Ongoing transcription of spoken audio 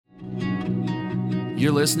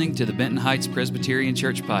You're listening to the Benton Heights Presbyterian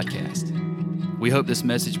Church podcast. We hope this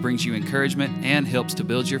message brings you encouragement and helps to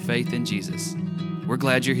build your faith in Jesus. We're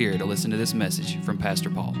glad you're here to listen to this message from Pastor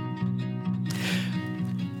Paul.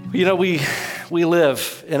 You know, we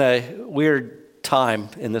live in a weird time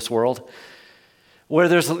in this world where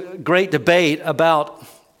there's a great debate about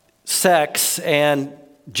sex and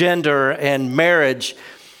gender and marriage.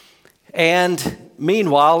 And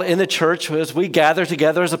meanwhile, in the church, as we gather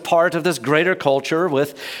together as a part of this greater culture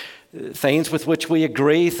with things with which we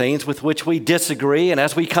agree, things with which we disagree, and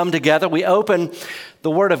as we come together, we open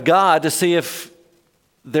the Word of God to see if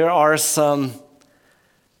there are some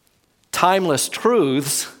timeless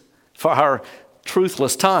truths for our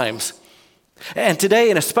truthless times. And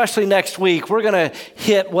today, and especially next week, we're going to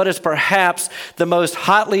hit what is perhaps the most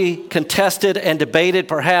hotly contested and debated,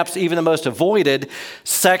 perhaps even the most avoided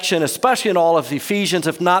section, especially in all of Ephesians,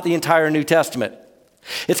 if not the entire New Testament.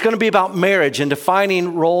 It's going to be about marriage and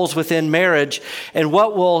defining roles within marriage. And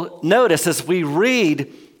what we'll notice as we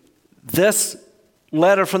read this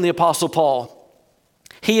letter from the Apostle Paul,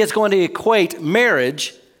 he is going to equate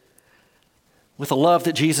marriage with the love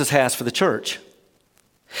that Jesus has for the church.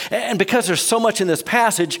 And because there's so much in this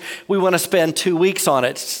passage, we want to spend 2 weeks on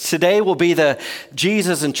it. Today will be the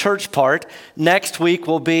Jesus and church part. Next week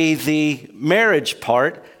will be the marriage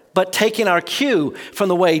part, but taking our cue from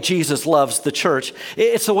the way Jesus loves the church.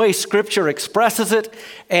 It's the way Scripture expresses it,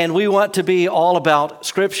 and we want to be all about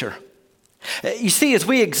Scripture. You see, as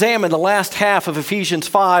we examine the last half of Ephesians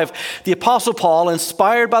 5, the Apostle Paul,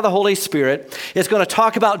 inspired by the Holy Spirit, is going to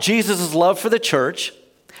talk about Jesus' love for the church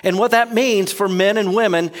and what that means for men and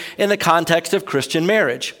women in the context of Christian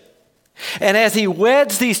marriage. And as he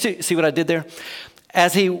weds these two, see what I did there?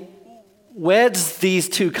 As he weds these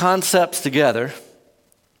two concepts together,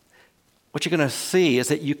 what you're going to see is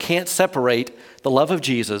that you can't separate the love of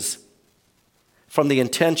Jesus from the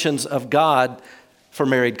intentions of God for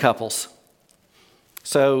married couples.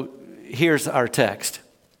 So here's our text.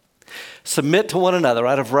 Submit to one another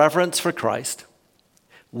out of reverence for Christ.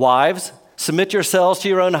 Wives, submit yourselves to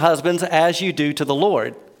your own husbands as you do to the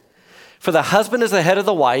Lord. For the husband is the head of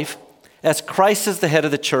the wife, as Christ is the head of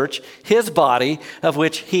the church, his body, of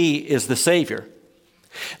which he is the Savior.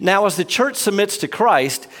 Now, as the church submits to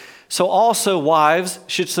Christ, so also wives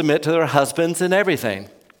should submit to their husbands in everything.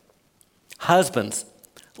 Husbands,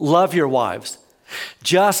 love your wives,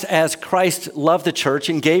 just as Christ loved the church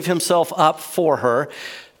and gave himself up for her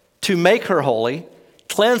to make her holy,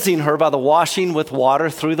 cleansing her by the washing with water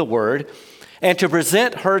through the word, and to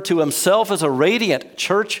present her to himself as a radiant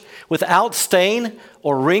church without stain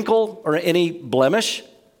or wrinkle or any blemish,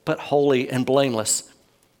 but holy and blameless.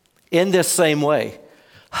 In this same way,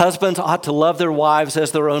 husbands ought to love their wives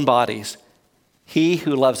as their own bodies. He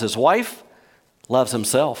who loves his wife loves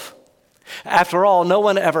himself. After all, no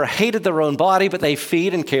one ever hated their own body, but they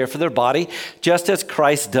feed and care for their body, just as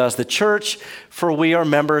Christ does the church, for we are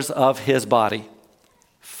members of his body.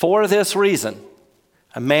 For this reason,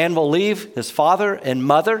 a man will leave his father and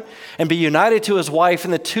mother and be united to his wife,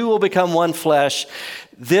 and the two will become one flesh.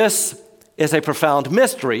 This is a profound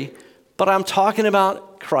mystery, but I'm talking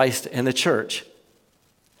about Christ and the church.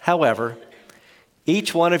 However,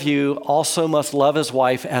 each one of you also must love his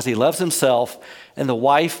wife as he loves himself, and the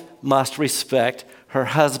wife must respect her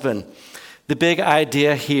husband. The big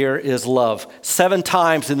idea here is love. 7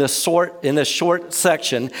 times in this short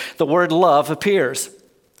section, the word love appears.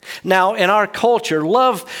 Now, in our culture,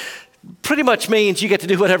 love pretty much means you get to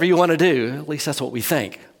do whatever you want to do. At least that's what we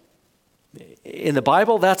think. In the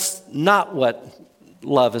Bible, that's not what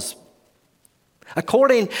love is.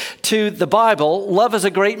 According to the Bible, love is a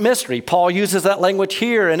great mystery. Paul uses that language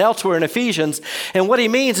here and elsewhere in Ephesians. And what he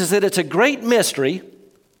means is that it's a great mystery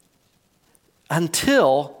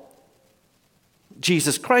until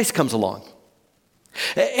Jesus Christ comes along.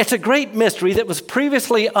 It's a great mystery that was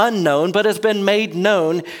previously unknown, but has been made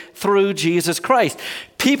known through Jesus Christ.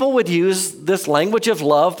 People would use this language of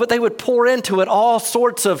love, but they would pour into it all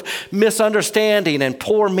sorts of misunderstanding and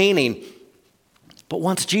poor meaning. But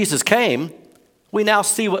once Jesus came, we now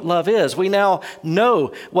see what love is. We now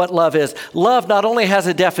know what love is. Love not only has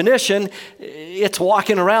a definition, it's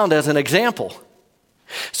walking around as an example.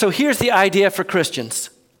 So here's the idea for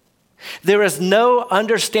Christians. There is no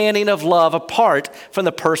understanding of love apart from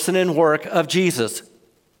the person and work of Jesus.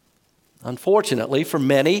 Unfortunately, for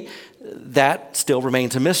many, that still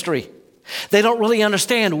remains a mystery. They don't really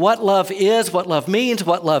understand what love is, what love means,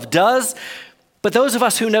 what love does. But those of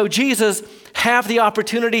us who know Jesus have the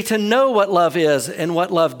opportunity to know what love is and what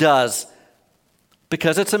love does,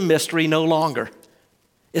 because it's a mystery no longer.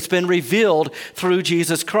 It's been revealed through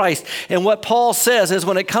Jesus Christ. And what Paul says is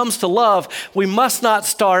when it comes to love, we must not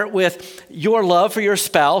start with your love for your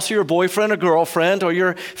spouse or your boyfriend or girlfriend or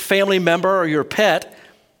your family member or your pet.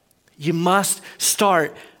 You must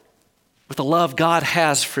start with the love God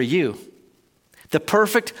has for you, the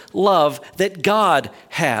perfect love that God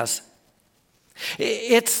has.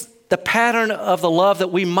 It's the pattern of the love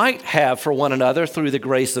that we might have for one another through the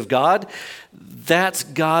grace of God. That's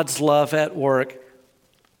God's love at work.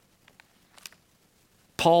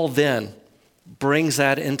 Paul then brings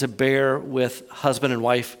that into bear with husband and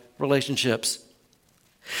wife relationships.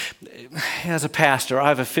 As a pastor,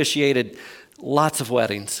 I've officiated lots of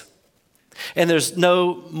weddings. And there's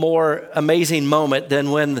no more amazing moment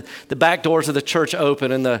than when the back doors of the church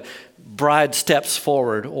open and the bride steps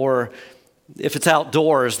forward, or if it's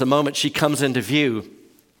outdoors, the moment she comes into view.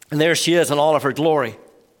 And there she is in all of her glory.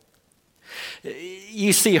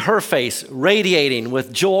 You see her face radiating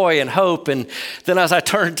with joy and hope. And then as I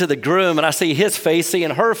turn to the groom and I see his face,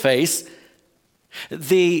 seeing her face,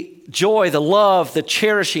 the joy, the love, the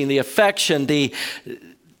cherishing, the affection, the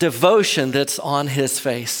devotion that's on his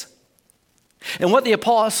face. And what the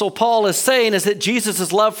Apostle Paul is saying is that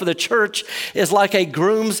Jesus' love for the church is like a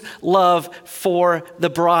groom's love for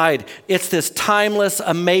the bride. It's this timeless,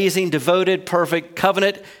 amazing, devoted, perfect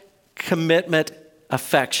covenant, commitment,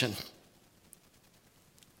 affection.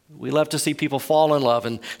 We love to see people fall in love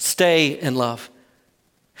and stay in love.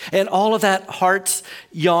 And all of that heart's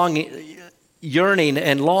yearning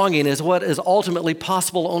and longing is what is ultimately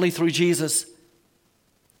possible only through Jesus.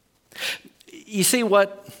 You see,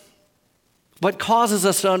 what causes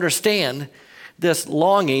us to understand this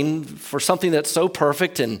longing for something that's so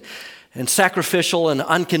perfect and sacrificial and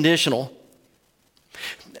unconditional,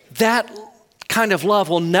 that kind of love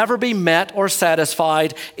will never be met or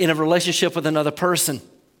satisfied in a relationship with another person.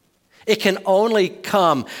 It can only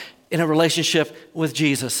come in a relationship with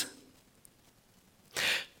Jesus.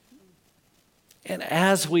 And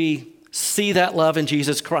as we see that love in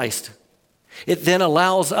Jesus Christ, it then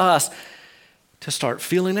allows us to start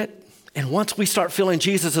feeling it. And once we start feeling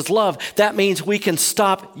Jesus' love, that means we can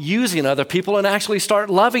stop using other people and actually start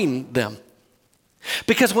loving them.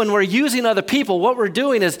 Because when we're using other people, what we're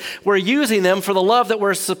doing is we're using them for the love that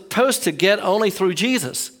we're supposed to get only through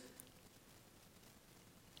Jesus.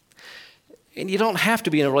 And you don't have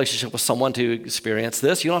to be in a relationship with someone to experience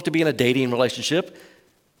this. You don't have to be in a dating relationship.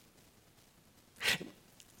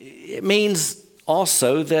 It means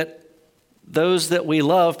also that those that we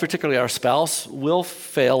love, particularly our spouse, will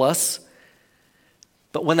fail us.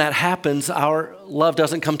 But when that happens, our love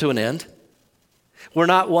doesn't come to an end. We're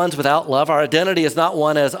not ones without love. Our identity is not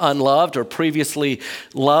one as unloved or previously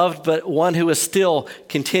loved, but one who is still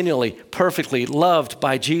continually, perfectly loved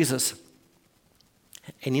by Jesus.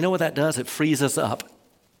 And you know what that does? It frees us up.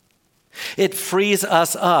 It frees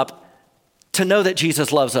us up to know that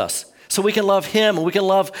Jesus loves us. So we can love him and we can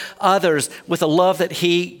love others with the love that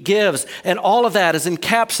he gives. And all of that is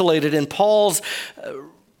encapsulated in Paul's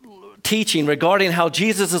teaching regarding how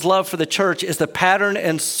Jesus' love for the church is the pattern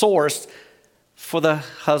and source for the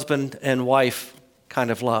husband and wife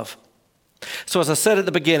kind of love. So as I said at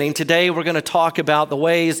the beginning, today we're going to talk about the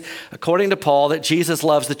ways, according to Paul, that Jesus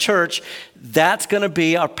loves the church. That's going to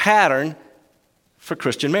be our pattern for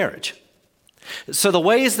Christian marriage. So the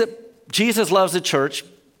ways that Jesus loves the church,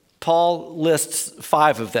 Paul lists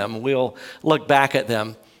 5 of them. We'll look back at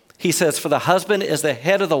them. He says, for the husband is the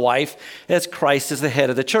head of the wife as Christ is the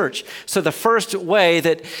head of the church. So the first way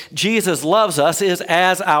that Jesus loves us is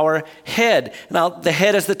as our head. Now, the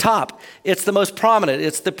head is the top. It's the most prominent.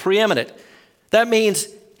 It's the preeminent. That means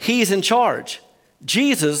he's in charge.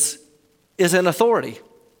 Jesus is in authority.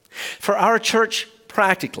 For our church,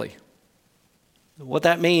 practically, what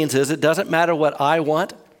that means is it doesn't matter what I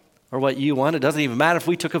want or what you want. It doesn't even matter if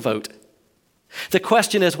we took a vote. The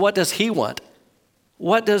question is, what does he want?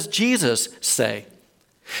 What does Jesus say?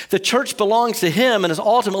 The church belongs to him and has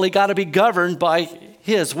ultimately got to be governed by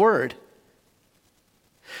his word.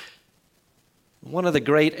 One of the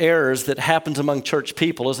great errors that happens among church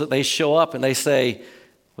people is that they show up and they say,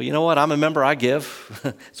 well, you know what? I'm a member, I give.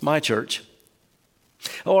 It's my church.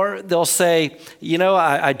 Or they'll say, you know,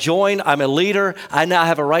 I join, I'm a leader. I now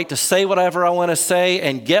have a right to say whatever I want to say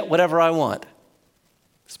and get whatever I want.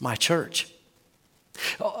 It's my church.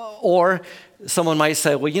 Or someone might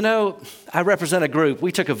say, well, you know, I represent a group.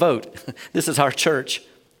 We took a vote. This is our church.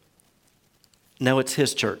 No, it's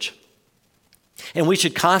his church. And we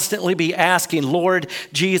should constantly be asking, Lord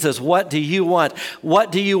Jesus, what do you want?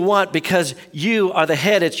 What do you want? Because you are the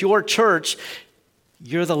head. It's your church.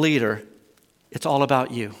 You're the leader. It's all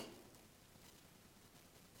about you.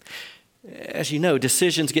 As you know,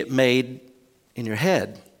 decisions get made in your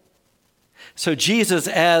head. So Jesus,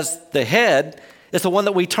 as the head, is the one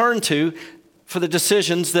that we turn to for the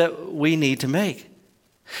decisions that we need to make.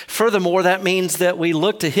 Furthermore, that means that we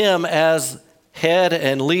look to him as head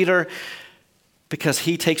and leader because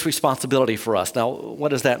he takes responsibility for us. Now, what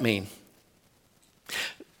does that mean?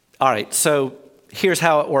 All right, so here's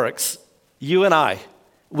how it works. You and I,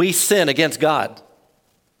 we sin against God.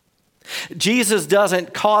 Jesus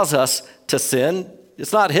doesn't cause us to sin.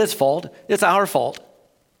 It's not his fault. It's our fault.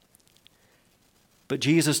 But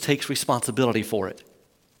Jesus takes responsibility for it.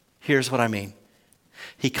 Here's what I mean.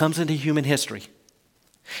 He comes into human history,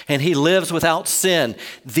 and he lives without sin,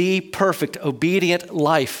 the perfect, obedient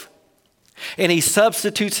life. And he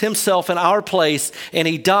substitutes himself in our place, and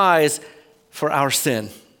he dies for our sin.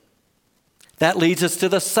 That leads us to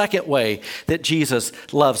the second way that Jesus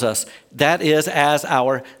loves us. That is as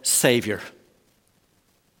our Savior.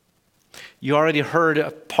 You already heard a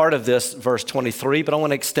part of this, verse 23, but I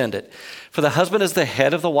want to extend it. For the husband is the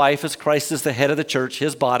head of the wife, as Christ is the head of the church,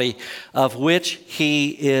 his body, of which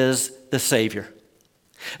he is the Savior.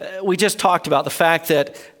 We just talked about the fact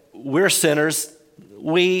that we're sinners.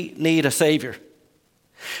 We need a Savior.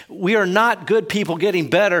 We are not good people getting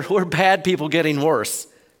better. We're bad people getting worse.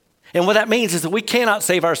 And what that means is that we cannot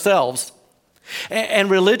save ourselves. And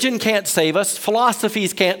religion can't save us.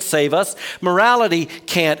 Philosophies can't save us. Morality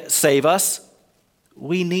can't save us.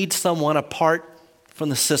 We need someone apart from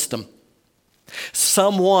the system.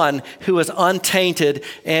 Someone who is untainted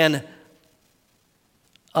and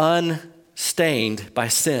unstained by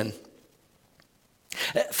sin.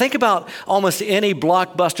 Think about almost any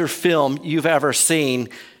blockbuster film you've ever seen.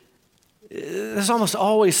 There's almost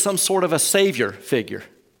always some sort of a savior figure.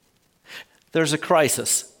 There's a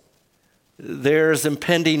crisis. There's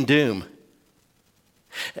impending doom.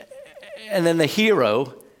 And then the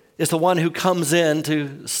hero is the one who comes in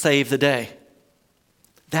to save the day.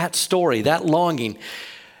 That story, that longing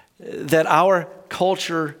that our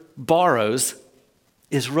culture borrows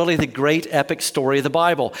is really the great epic story of the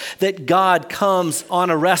Bible. That God comes on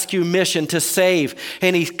a rescue mission to save,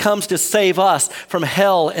 and he comes to save us from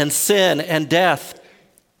hell and sin and death.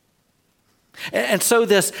 And so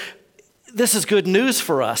this is good news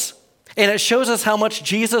for us. And it shows us how much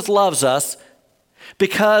Jesus loves us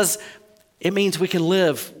because it means we can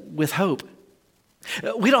live with hope.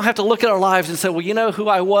 We don't have to look at our lives and say, well, you know, who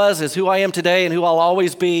I was is who I am today and who I'll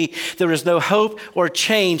always be. There is no hope or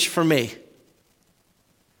change for me.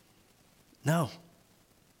 No.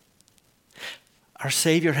 Our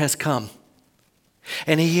Savior has come.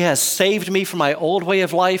 And he has saved me from my old way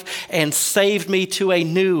of life and saved me to a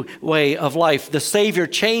new way of life. The Savior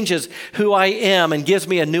changes who I am and gives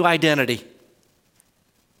me a new identity.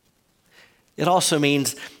 It also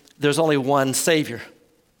means there's only one Savior.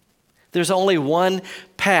 There's only one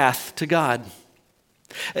path to God.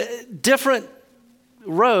 Different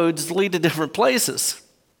roads lead to different places.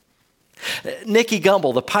 Nicky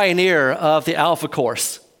Gumbel, the pioneer of the Alpha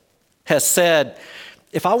Course, has said,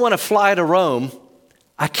 if I want to fly to Rome,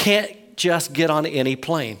 I can't just get on any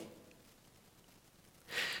plane.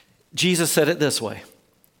 Jesus said it this way,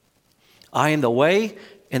 I am the way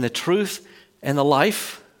and the truth and the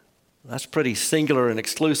life. That's pretty singular and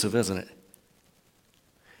exclusive, isn't it?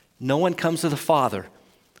 No one comes to the Father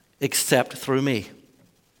except through me.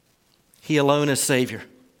 He alone is Savior.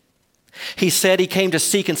 He said he came to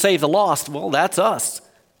seek and save the lost. Well, that's us.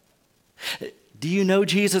 Do you know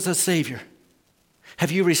Jesus as Savior?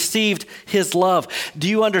 Have you received his love? Do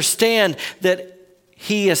you understand that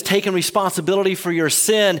he has taken responsibility for your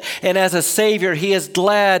sin, and as a Savior, he is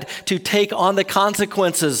glad to take on the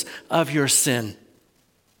consequences of your sin?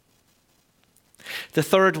 The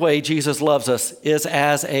third way Jesus loves us is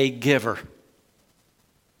as a giver.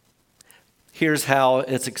 Here's how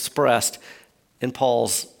it's expressed in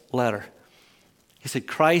Paul's letter. He said,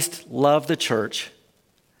 Christ loved the church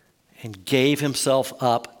and gave himself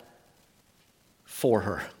up for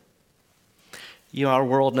her. You know, our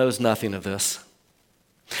world knows nothing of this.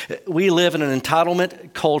 We live in an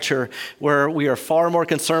entitlement culture where we are far more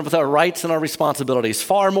concerned with our rights and our responsibilities,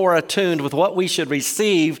 far more attuned with what we should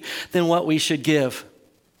receive than what we should give.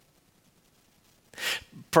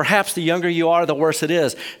 Perhaps the younger you are, the worse it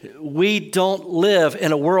is. We don't live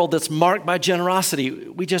in a world that's marked by generosity.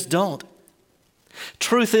 We just don't.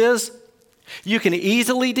 Truth is, you can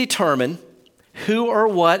easily determine who or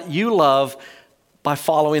what you love by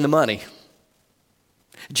following the money.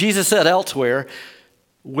 Jesus said elsewhere,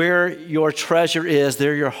 where your treasure is,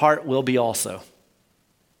 there your heart will be also.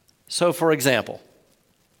 So, for example,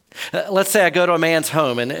 let's say I go to a man's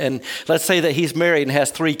home and let's say that he's married and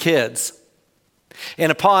has 3 kids.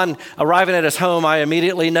 And upon arriving at his home, I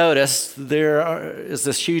immediately noticed there is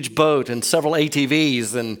this huge boat and several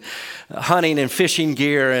ATVs and hunting and fishing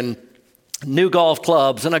gear and new golf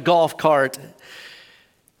clubs and a golf cart.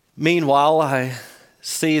 Meanwhile, I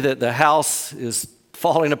see that the house is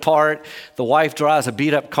falling apart. The wife drives a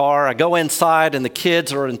beat-up car. I go inside and the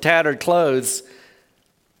kids are in tattered clothes.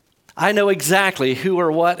 I know exactly who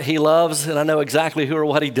or what he loves, and I know exactly who or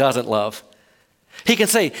what he doesn't love. He can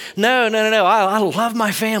say, no, I love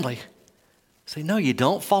my family. Say, no, you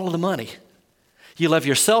don't. Follow the money. You love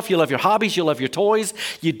yourself, you love your hobbies, you love your toys.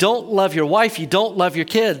 You don't love your wife, you don't love your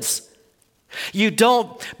kids. You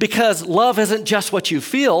don't, because love isn't just what you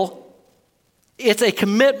feel. It's a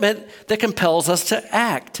commitment that compels us to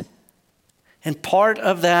act. And part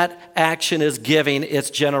of that action is giving, it's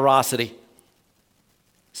generosity.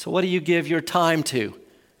 So what do you give your time to?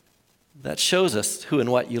 That shows us who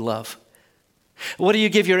and what you love. What do you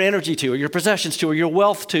give your energy to, or your possessions to, or your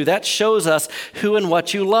wealth to? That shows us who and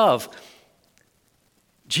what you love.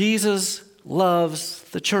 Jesus loves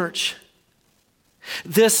the church.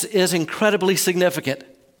 This is incredibly significant.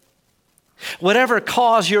 Whatever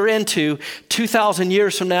cause you're into, 2,000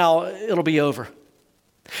 years from now, it'll be over.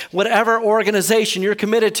 Whatever organization you're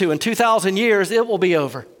committed to, in 2,000 years, it will be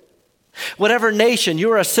over. Whatever nation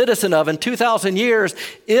you're a citizen of, in 2,000 years,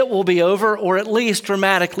 it will be over, or at least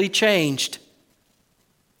dramatically changed.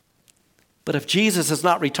 But if Jesus has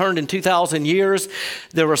not returned in 2,000 years,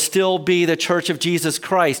 there will still be the Church of Jesus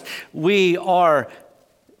Christ. We are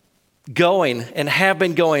going and have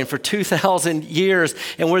been going for 2,000 years,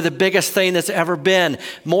 and we're the biggest thing that's ever been.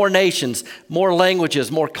 More nations, more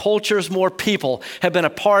languages, more cultures, more people have been a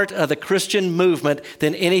part of the Christian movement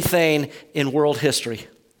than anything in world history.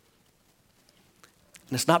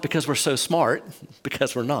 And it's not because we're so smart,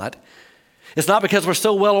 because we're not. It's not because we're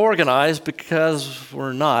so well organized, because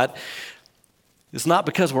we're not. It's not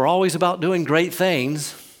because we're always about doing great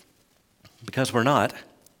things, because we're not.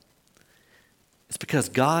 It's because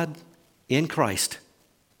God in Christ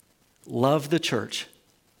loved the church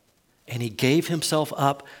and he gave himself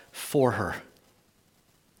up for her.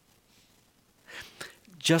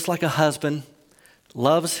 Just like a husband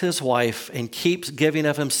loves his wife and keeps giving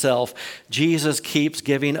of himself, Jesus keeps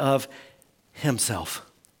giving of himself.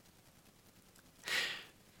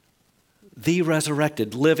 The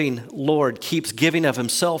resurrected, living Lord keeps giving of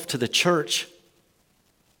himself to the church.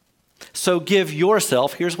 So give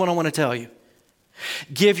yourself, here's what I want to tell you.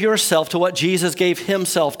 Give yourself to what Jesus gave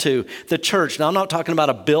himself to, the church. Now, I'm not talking about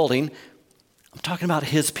a building. I'm talking about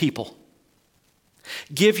his people.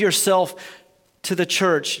 Give yourself to the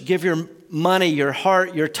church. Give your money, your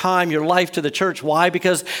heart, your time, your life to the church. Why?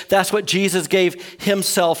 Because that's what Jesus gave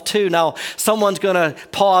himself to. Now, someone's going to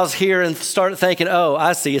pause here and start thinking, oh,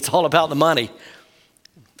 I see, it's all about the money.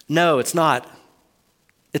 No, it's not.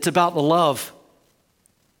 It's about the love.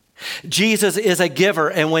 Jesus is a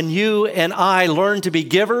giver, and when you and I learn to be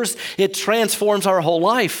givers, it transforms our whole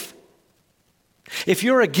life. If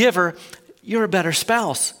you're a giver, you're a better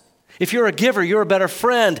spouse. If you're a giver, you're a better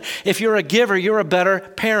friend. If you're a giver, you're a better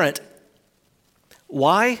parent.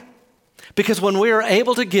 Why? Because when we are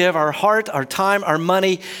able to give our heart, our time, our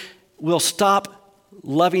money, we'll stop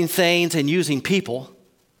loving things and using people,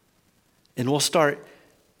 and we'll start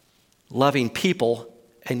loving people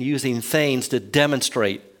and using things to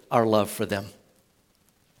demonstrate our love for them.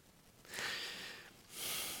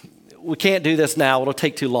 We can't do this now. It'll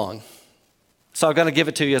take too long. So I'm going to give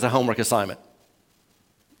it to you as a homework assignment.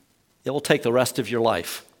 It will take the rest of your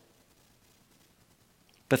life.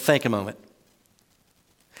 But think a moment.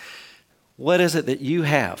 What is it that you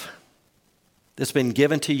have that's been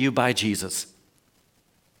given to you by Jesus?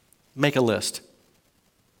 Make a list.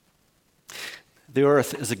 The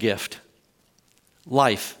earth is a gift.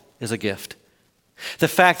 Life is a gift. The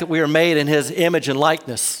fact that we are made in his image and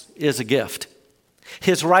likeness is a gift.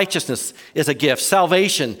 His righteousness is a gift.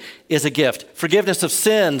 Salvation is a gift. Forgiveness of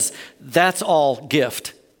sins, that's all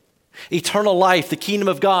gift. Eternal life, the kingdom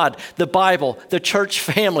of God, the Bible, the church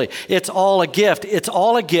family, it's all a gift. It's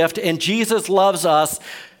all a gift, and Jesus loves us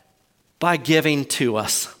by giving to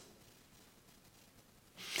us.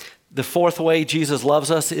 The fourth way Jesus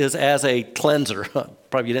loves us is as a cleanser.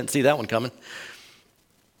 Probably you didn't see that one coming.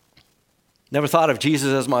 Never thought of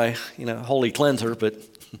Jesus as my, holy cleanser, but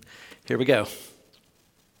here we go.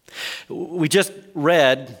 We just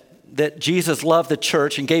read that Jesus loved the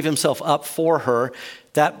church and gave himself up for her.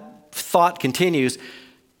 That thought continues,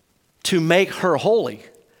 to make her holy,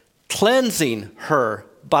 cleansing her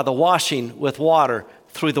by the washing with water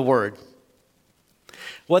through the word.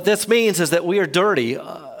 What this means is that we are dirty,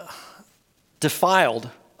 defiled,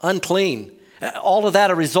 unclean, All of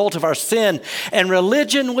that a result of our sin. And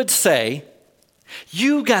religion would say,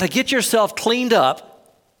 you got to get yourself cleaned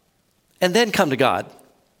up and then come to God.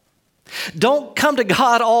 Don't come to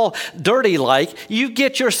God all dirty like. You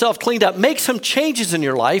get yourself cleaned up. Make some changes in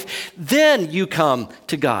your life. Then you come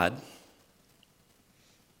to God.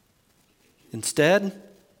 Instead,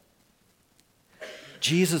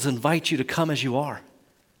 Jesus invites you to come as you are.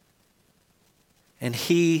 And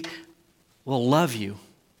He will love you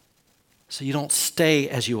so you don't stay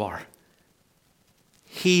as you are.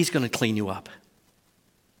 He's going to clean you up.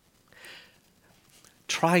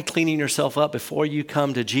 Try cleaning yourself up before you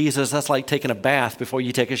come to Jesus. That's like taking a bath before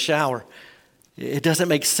you take a shower. It doesn't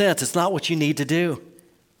make sense. It's not what you need to do.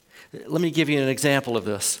 Let me give you an example of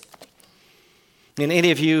this. And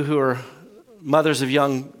any of you who are mothers of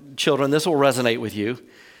young children, this will resonate with you.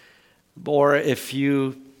 Or if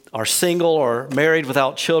you are single or married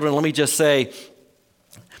without children, let me just say,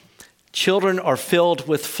 children are filled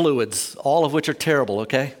with fluids, all of which are terrible,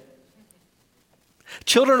 okay?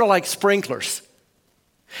 Children are like sprinklers.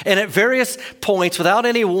 And at various points, without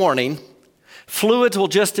any warning, fluids will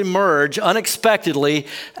just emerge unexpectedly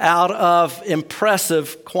out of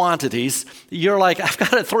impressive quantities. You're like, I've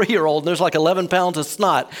got a 3-year-old and there's like 11 pounds of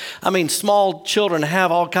snot. I mean, small children have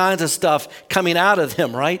all kinds of stuff coming out of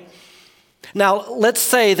them, right? Now, let's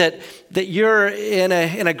say that you're in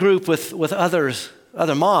a group with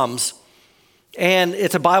other moms, and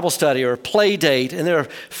it's a Bible study or a play date, and there are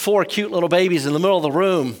 4 cute little babies in the middle of the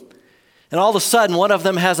room. And all of a sudden, one of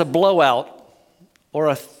them has a blowout or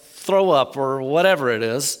a throw up or whatever it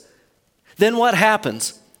is. Then what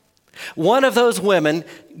happens? One of those women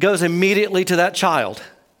goes immediately to that child.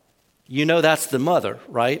 You know that's the mother,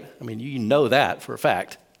 right? I mean, you know that for a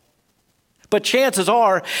fact. But chances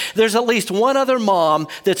are there's at least one other mom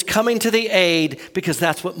that's coming to the aid because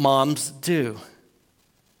that's what moms do.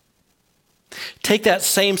 Take that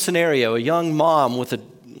same scenario, a young mom with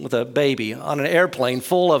a baby on an airplane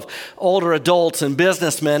full of older adults and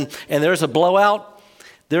businessmen, and there's a blowout.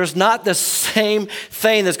 There's not the same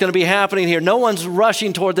thing that's going to be happening here. No one's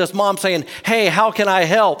rushing toward this mom saying, hey, how can I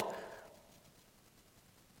help?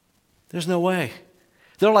 There's no way.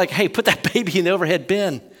 They're like, hey, put that baby in the overhead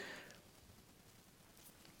bin.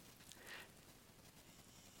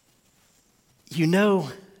 You know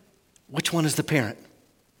which one is the parent.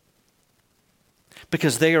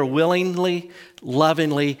 Because they are willingly,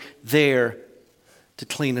 lovingly there to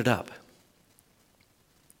clean it up.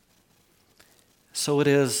 So it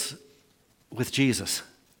is with Jesus,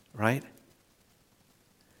 right?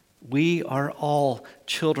 We are all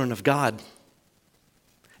children of God.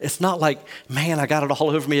 It's not like, man, I got it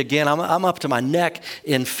all over me again. I'm up to my neck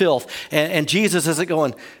in filth. And Jesus isn't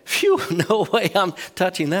going, phew, no way I'm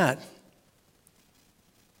touching that.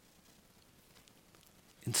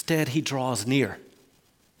 Instead, He draws near.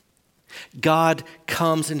 God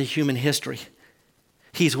comes into human history.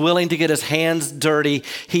 He's willing to get His hands dirty.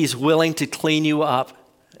 He's willing to clean you up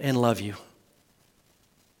and love you.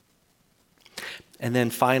 And then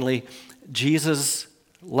finally, Jesus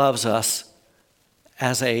loves us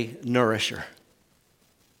as a nourisher.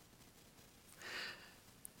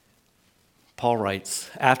 Paul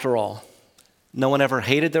writes, after all, no one ever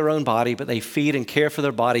hated their own body, but they feed and care for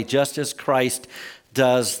their body just as Christ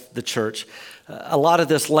does the church. A lot of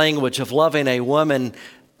this language of loving a woman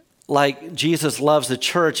like Jesus loves the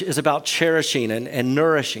church is about cherishing and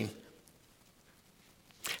nourishing.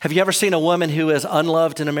 Have you ever seen a woman who is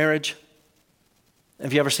unloved in a marriage?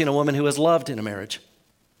 Have you ever seen a woman who is loved in a marriage?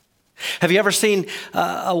 Have you ever seen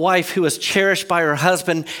a wife who is cherished by her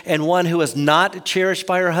husband and one who is not cherished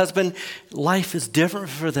by her husband? Life is different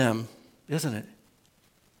for them, isn't it?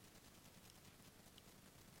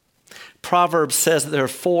 Proverbs says that there are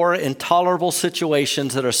 4 intolerable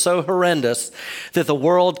situations that are so horrendous that the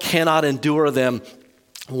world cannot endure them.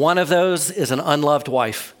 One of those is an unloved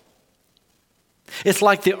wife. It's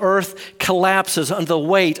like the earth collapses under the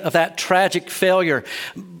weight of that tragic failure.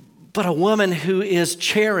 But a woman who is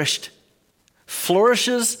cherished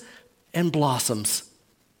flourishes and blossoms.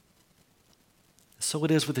 So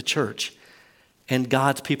it is with the church and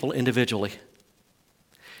God's people individually.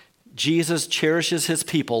 Jesus cherishes His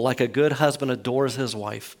people like a good husband adores his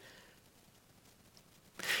wife.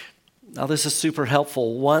 Now, this is super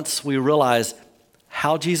helpful once we realize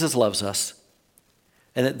how Jesus loves us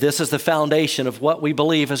and that this is the foundation of what we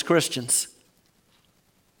believe as Christians.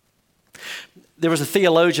 There was a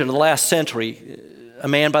theologian in the last century, a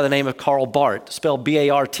man by the name of Karl Barth, spelled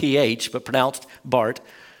B-A-R-T-H, but pronounced Barth.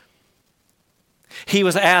 He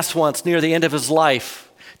was asked once near the end of his life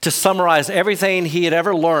to summarize everything he had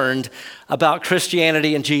ever learned about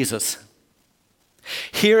Christianity and Jesus.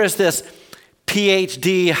 Here is this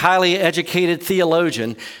PhD, highly educated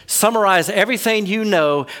theologian, summarize everything you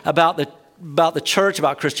know about the church,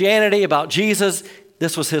 about Christianity, about Jesus,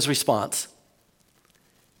 this was his response.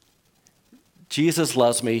 Jesus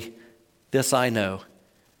loves me, this I know,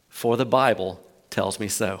 for the Bible tells me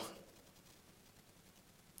so.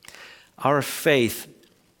 Our faith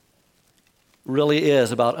really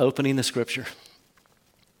is about opening the Scripture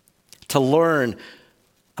to learn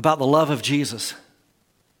about the love of Jesus.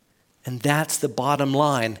 And that's the bottom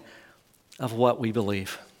line of what we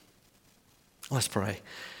believe. Let's pray.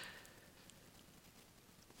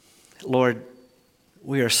 Lord,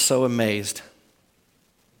 we are so amazed.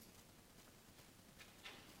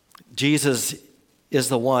 Jesus is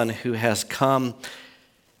the one who has come,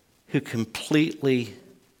 who completely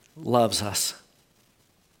loves us.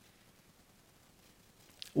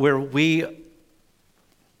 Where we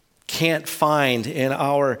can't find in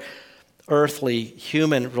our earthly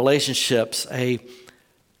human relationships a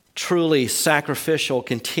truly sacrificial,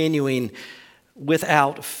 continuing,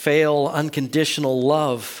 without fail, unconditional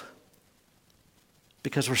love,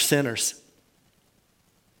 because we're sinners.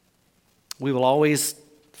 We will always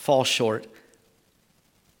fall short.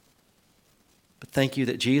 But thank you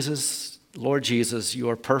that Jesus, Lord Jesus, you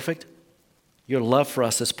are perfect. Your love for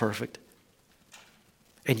us is perfect.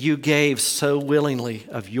 And you gave so willingly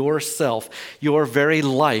of yourself, your very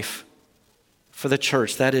life, for the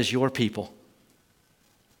church. That is your people.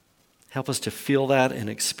 Help us to feel that and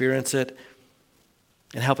experience it,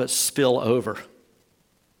 and help it spill over,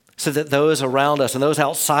 so that those around us and those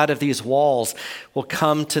outside of these walls will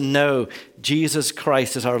come to know Jesus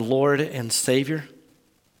Christ as our Lord and Savior,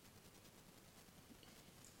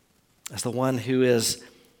 as the one who is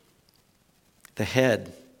the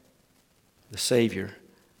head, the Savior,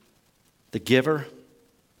 the giver,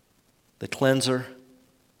 the cleanser,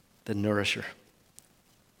 the nourisher.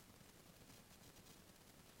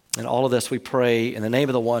 And all of this we pray in the name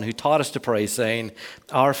of the one who taught us to pray, saying,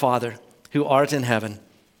 Our Father, who art in heaven,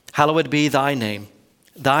 hallowed be thy name.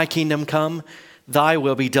 Thy kingdom come, thy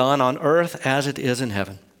will be done on earth as it is in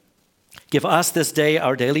heaven. Give us this day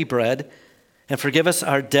our daily bread, and forgive us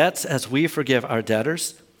our debts as we forgive our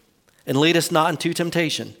debtors. And lead us not into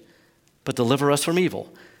temptation, but deliver us from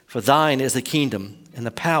evil. For thine is the kingdom and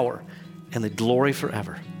the power and the glory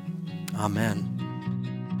forever. Amen.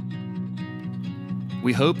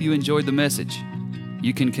 We hope you enjoyed the message.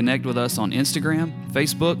 You can connect with us on Instagram,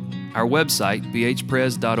 Facebook, our website,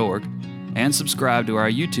 bhpres.org, and subscribe to our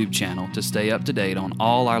YouTube channel to stay up to date on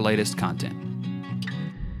all our latest content.